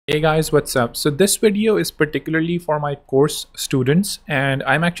Hey guys, what's up? So this video is particularly for my course students, and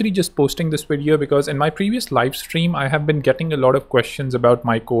I'm actually just posting this video because in my previous live stream I have been getting a lot of questions about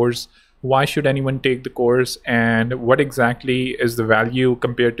my course. Why should anyone take the course, and what exactly is the value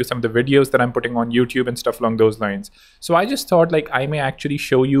compared to some of the videos that I'm putting on YouTube and stuff along those lines. So I just thought like I may actually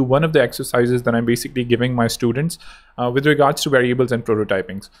show you one of the exercises that I'm basically giving my students with regards to variables and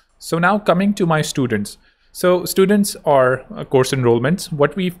prototypings. So now coming to my students. So students are course enrollments.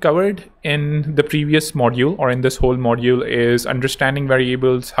 What we've covered in the previous module or in this whole module is understanding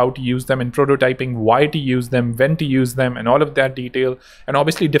variables, how to use them in prototyping, why to use them, when to use them, and all of that detail, and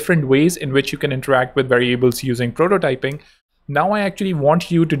obviously different ways in which you can interact with variables using prototyping. Now I actually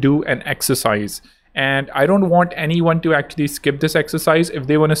want you to do an exercise, and I don't want anyone to actually skip this exercise. If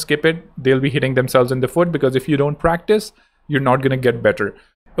they want to skip it, they'll be hitting themselves in the foot, because if you don't practice, you're not going to get better.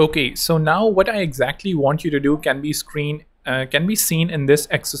 Okay, so now what I exactly want you to do can be seen in this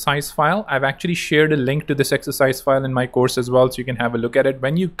exercise file. I've actually shared a link to this exercise file in my course as well, so you can have a look at it.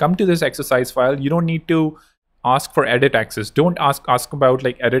 When you come to this exercise file, you don't need to ask for edit access. Don't ask about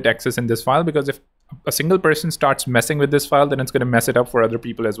like edit access in this file, because if a single person starts messing with this file, then it's going to mess it up for other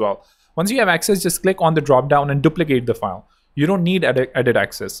people as well. Once you have access, just click on the drop down and duplicate the file. You don't need edit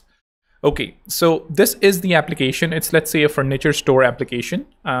access. Okay, so this is the application. It's, let's say, a furniture store application.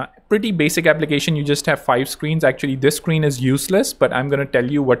 Pretty basic application. You just have 5 screens. Actually, this screen is useless, but I'm going to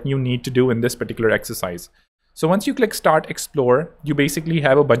tell you what you need to do in this particular exercise. So once you click Start Explore, you basically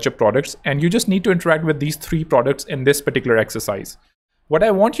have a bunch of products, and you just need to interact with these 3 products in this particular exercise. What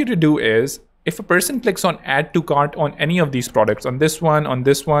I want you to do is, if a person clicks on Add to Cart on any of these products, on this one,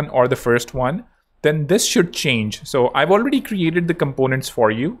 or the first one, then this should change. So I've already created the components for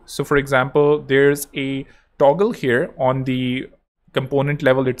you. So for example, there's a toggle here on the component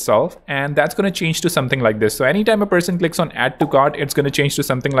level itself, and that's going to change to something like this. So anytime a person clicks on Add to Cart, it's going to change to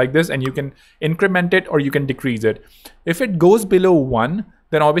something like this, and you can increment it or you can decrease it. If it goes below 1,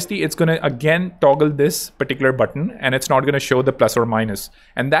 then obviously it's going to again toggle this particular button, and it's not going to show the plus or minus.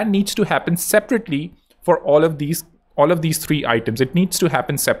 And that needs to happen separately for all of these 3 items. It needs to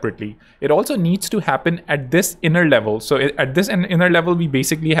happen separately. It also needs to happen at this inner level. So at this inner level, we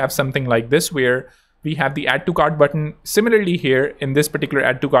basically have something like this, where we have the Add to Cart button. Similarly here in this particular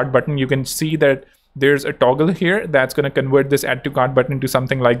Add to Cart button, you can see that there's a toggle here that's going to convert this Add to Cart button to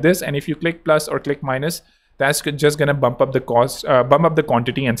something like this. And if you click plus or click minus, that's just going to bump up the cost, bump up the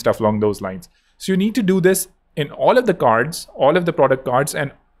quantity and stuff along those lines. So you need to do this in all of the cards, all of the product cards,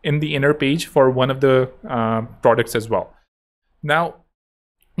 and in the inner page for one of the products as well. Now,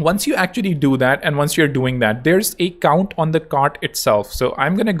 once you actually do that, and once you're doing that, there's a count on the cart itself. So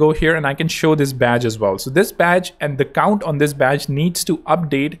I'm going to go here and I can show this badge as well. So this badge and the count on this badge needs to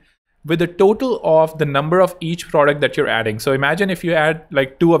update with the total of the number of each product that you're adding. So imagine if you add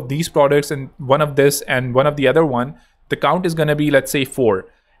like 2 of these products and 1 of this and 1 of the other one, the count is going to be, let's say, 4.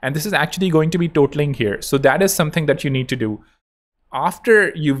 And this is actually going to be totaling here. So that is something that you need to do.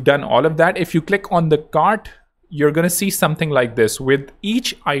 After you've done all of that, if you click on the cart, you're going to see something like this with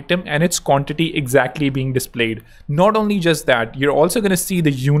each item and its quantity exactly being displayed. Not only just that, you're also going to see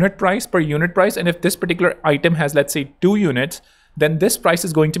the unit price per unit price. And if this particular item has, let's say, 2 units, then this price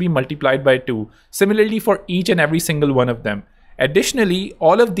is going to be multiplied by 2. Similarly for each and every single one of them. Additionally,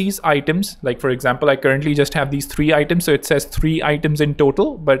 all of these items, like for example, I currently just have these 3 items. So it says 3 items in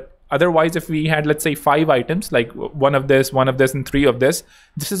total, but otherwise, if we had, let's say, 5 items, like 1 of this, and 3 of this,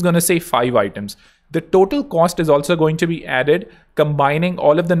 this is going to say 5 items. The total cost is also going to be added, combining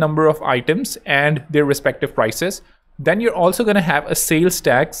all of the number of items and their respective prices. Then you're also going to have a sales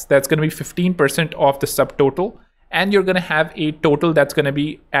tax that's going to be 15% of the subtotal. And you're going to have a total that's going to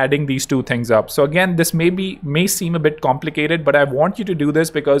be adding these 2 things up. So again, this may seem a bit complicated, but I want you to do this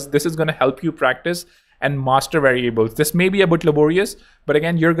because this is going to help you practice and master variables. This may be a bit laborious, but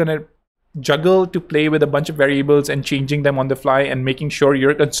again, you're going to juggle to play with a bunch of variables and changing them on the fly and making sure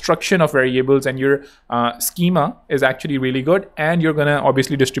your construction of variables and your schema is actually really good. And you're going to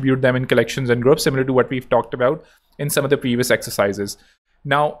obviously distribute them in collections and groups, similar to what we've talked about in some of the previous exercises.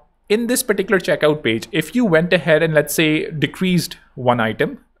 Now, in this particular checkout page, if you went ahead and, let's say, decreased 1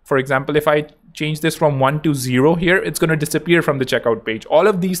 item, for example, if I change this from 1 to 0 here, it's going to disappear from the checkout page. All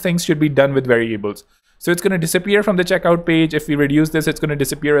of these things should be done with variables. So it's going to disappear from the checkout page. If we reduce this, it's going to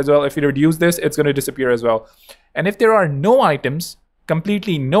disappear as well. If we reduce this, it's going to disappear as well. And if there are no items,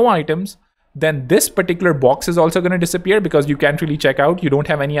 completely no items, then this particular box is also going to disappear because you can't really check out. You don't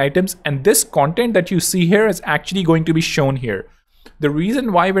have any items. And this content that you see here is actually going to be shown here. The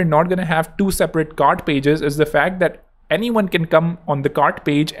reason why we're not going to have 2 separate cart pages is the fact that anyone can come on the cart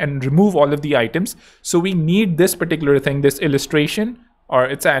page and remove all of the items. So we need this particular thing, this illustration or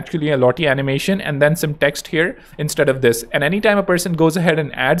it's actually a Lottie animation and then some text here instead of this. And anytime a person goes ahead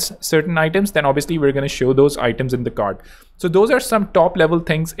and adds certain items, then obviously we're going to show those items in the cart. So those are some top level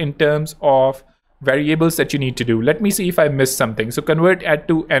things in terms of variables that you need to do. Let me see if I missed something. So convert, add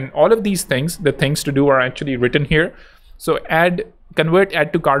to, and all of these things, the things to do are actually written here. So add, convert,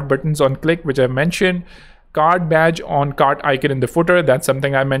 add to cart buttons on click, which I mentioned. Cart badge on cart icon in the footer, that's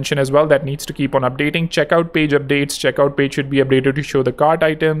something I mentioned as well, that needs to keep on updating. Checkout page updates, checkout page should be updated to show the cart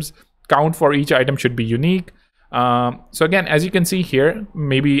items. Count for each item should be unique. So again, as you can see here,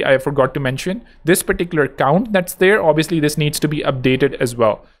 maybe I forgot to mention this particular count that's there. Obviously this needs to be updated as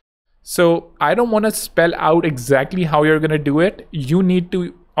well. So I don't want to spell out exactly how you're going to do it. You need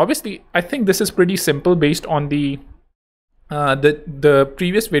to, obviously, I think this is pretty simple based on the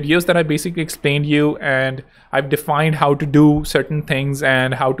previous videos that I basically explained you, and I've defined how to do certain things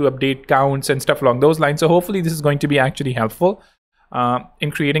and how to update counts and stuff along those lines. So hopefully this is going to be actually helpful in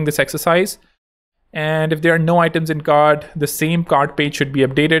creating this exercise. And if there are no items in cart, the same cart page should be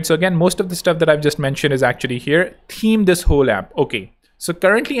updated. So again, most of the stuff that I've just mentioned is actually here. Theme this whole app. Okay. So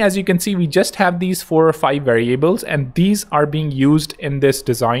currently, as you can see, we just have these 4 or 5 variables, and these are being used in this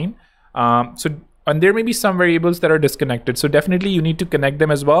design. And there may be some variables that are disconnected. So definitely you need to connect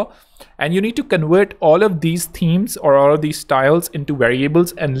them as well. And you need to convert all of these themes or all of these styles into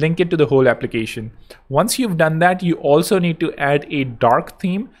variables and link it to the whole application. Once you've done that, you also need to add a dark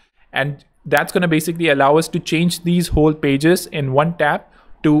theme. And that's going to basically allow us to change these whole pages in one tap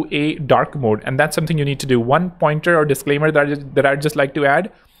to a dark mode. And that's something you need to do. One pointer or disclaimer that I'd just like to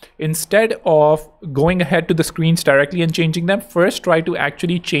add. Instead of going ahead to the screens directly and changing them, first try to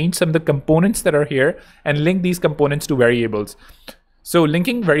actually change some of the components that are here and link these components to variables. So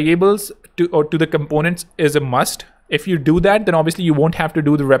linking variables to the components is a must. If you do that, then obviously you won't have to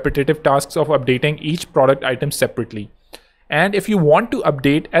do the repetitive tasks of updating each product item separately. And if you want to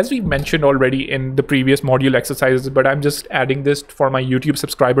update, as we mentioned already in the previous module exercises, but I'm just adding this for my YouTube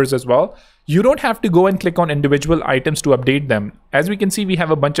subscribers as well, you don't have to go and click on individual items to update them. As we can see, we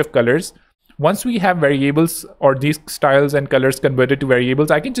have a bunch of colors. Once we have variables or these styles and colors converted to variables,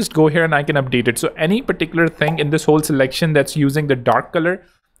 I can just go here and I can update it. So any particular thing in this whole selection that's using the dark color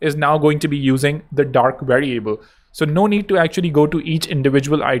is now going to be using the dark variable. So no need to actually go to each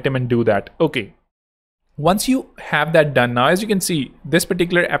individual item and do that. Okay. Once you have that done, now as you can see, this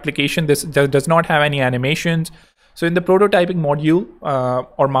particular application, this does not have any animations. So in the prototyping module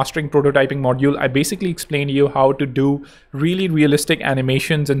or mastering prototyping module, I basically explained to you how to do really realistic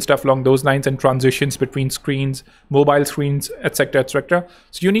animations and stuff along those lines and transitions between screens, mobile screens, etc., etc.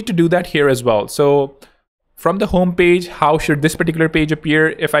 So you need to do that here as well. So from the home page, how should this particular page appear?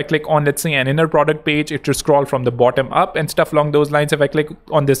 If I click on, let's say, an inner product page, it should scroll from the bottom up and stuff along those lines. If I click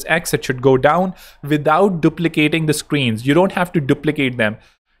on this X, it should go down without duplicating the screens. You don't have to duplicate them.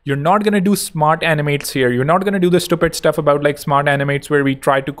 You're not going to do smart animates here. You're not going to do the stupid stuff about like smart animates where we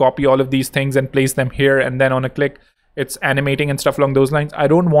try to copy all of these things and place them here, and then on a click, it's animating and stuff along those lines. I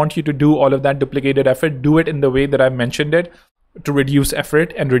don't want you to do all of that duplicated effort. Do it in the way that I've mentioned it to reduce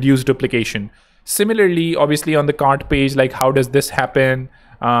effort and reduce duplication. Similarly, obviously on the cart page, like how does this happen?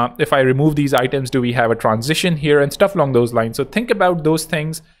 If I remove these items, do we have a transition here and stuff along those lines? So think about those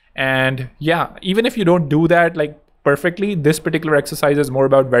things. And yeah, even if you don't do that like perfectly, this particular exercise is more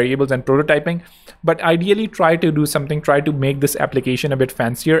about variables and prototyping, but ideally try to do something, try to make this application a bit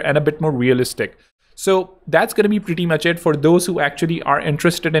fancier and a bit more realistic. So that's going to be pretty much it. For those who actually are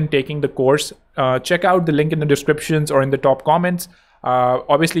interested in taking the course, check out the link in the descriptions or in the top comments.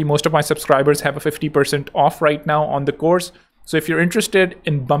 Obviously, most of my subscribers have a 50% off right now on the course. So if you're interested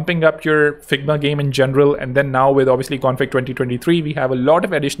in bumping up your Figma game in general, and then now with obviously Config 2023, we have a lot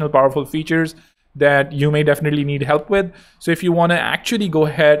of additional powerful features that you may definitely need help with. So if you want to actually go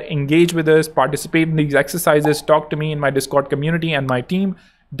ahead, engage with us, participate in these exercises, talk to me in my Discord community and my team,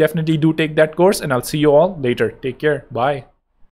 definitely do take that course, and I'll see you all later. Take care. Bye.